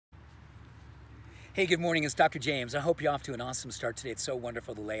Hey, good morning. It's Dr. James. I hope you're off to an awesome start today. It's so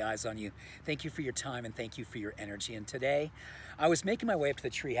wonderful to lay eyes on you. Thank you for your time and thank you for your energy. And today, I was making my way up to the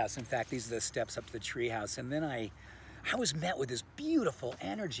treehouse. In fact, these are the steps up to the treehouse. And then I was met with this beautiful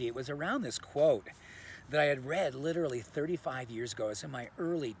energy. It was around this quote that I had read literally 35 years ago. I was in my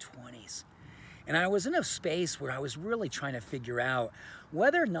early 20s. And I was in a space where I was really trying to figure out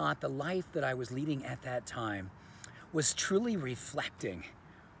whether or not the life that I was leading at that time was truly reflecting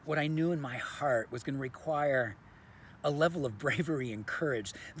what I knew in my heart was going to require a level of bravery and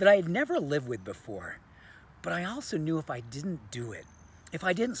courage that I had never lived with before. But I also knew if I didn't do it, if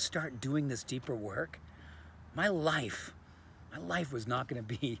I didn't start doing this deeper work, my life was not going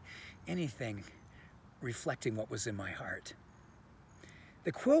to be anything reflecting what was in my heart.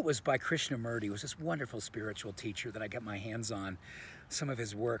 The quote was by Krishnamurti, who was this wonderful spiritual teacher that I got my hands on some of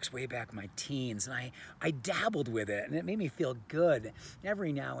his works way back in my teens, and I dabbled with it, and it made me feel good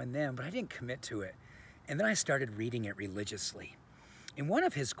every now and then, but I didn't commit to it. And then I started reading it religiously. In one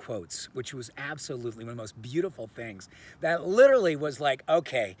of his quotes, which was absolutely one of the most beautiful things, that literally was like,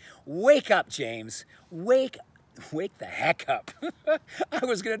 okay, wake up, James, wake the heck up. I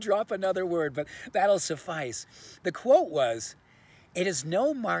was going to drop another word, but that'll suffice. The quote was, "It is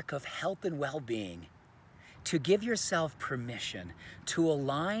no mark of health and well-being to give yourself permission to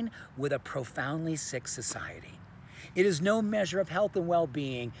align with a profoundly sick society. It is no measure of health and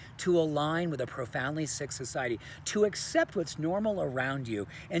well-being to align with a profoundly sick society, to accept what's normal around you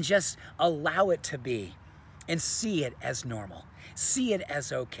and just allow it to be and see it as normal, see it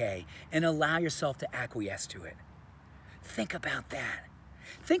as okay, and allow yourself to acquiesce to it." Think about that.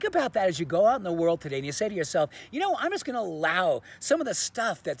 Think about that as you go out in the world today and you say to yourself, you know, I'm just going to allow some of the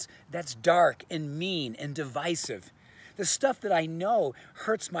stuff that's dark and mean and divisive, the stuff that I know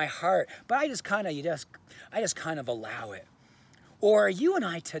hurts my heart, but I just kind of allow it. Or are you and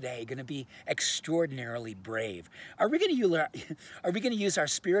I today going to be extraordinarily brave? Are we going to use our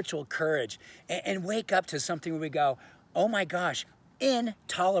spiritual courage and wake up to something where we go, oh my gosh,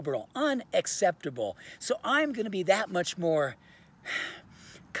 intolerable, unacceptable. So I'm going to be that much more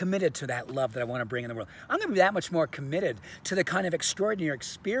committed to that love that I want to bring in the world. I'm going to be that much more committed to the kind of extraordinary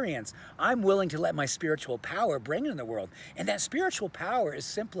experience I'm willing to let my spiritual power bring in the world. And that spiritual power is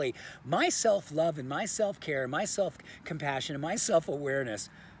simply my self-love and my self-care, my self-compassion and my self-awareness.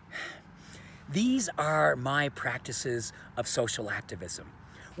 These are my practices of social activism.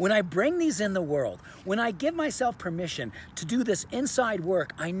 When I bring these in the world, when I give myself permission to do this inside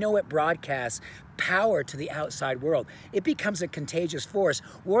work, I know it broadcasts power to the outside world. It becomes a contagious force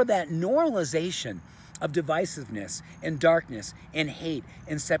where that normalization of divisiveness and darkness and hate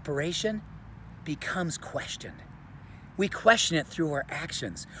and separation becomes questioned. We question it through our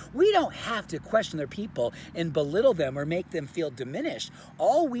actions. We don't have to question other people and belittle them or make them feel diminished.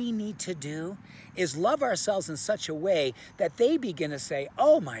 All we need to do is love ourselves in such a way that they begin to say,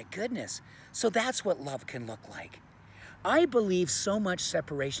 oh my goodness, so that's what love can look like. I believe so much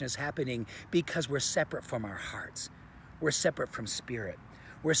separation is happening because we're separate from our hearts. We're separate from spirit.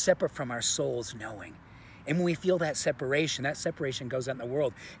 We're separate from our soul's knowing. And when we feel that separation goes out in the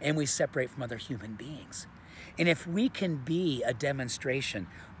world and we separate from other human beings. And if we can be a demonstration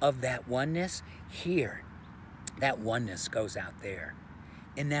of that oneness here, that oneness goes out there.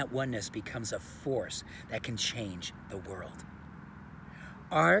 And that oneness becomes a force that can change the world.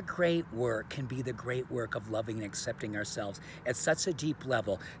 Our great work can be the great work of loving and accepting ourselves at such a deep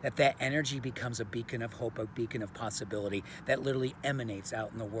level that that energy becomes a beacon of hope, a beacon of possibility that literally emanates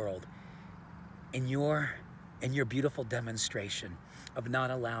out in the world. In your beautiful demonstration of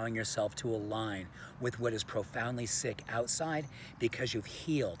not allowing yourself to align with what is profoundly sick outside because you've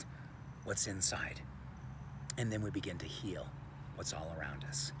healed what's inside. And then we begin to heal what's all around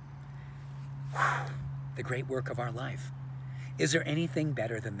us. The great work of our life. Is there anything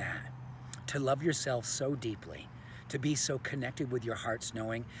better than that? To love yourself so deeply, to be so connected with your heart's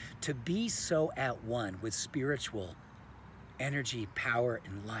knowing, to be so at one with spiritual energy, power,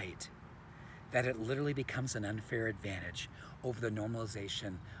 and light, that it literally becomes an unfair advantage over the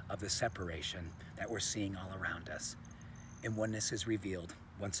normalization of the separation that we're seeing all around us. And oneness is revealed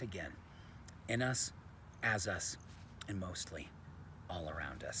once again in us, as us, and mostly all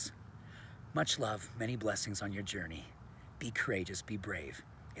around us. Much love, many blessings on your journey. Be courageous, be brave.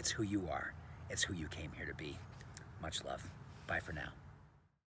 It's who you are. It's who you came here to be. Much love. Bye for now.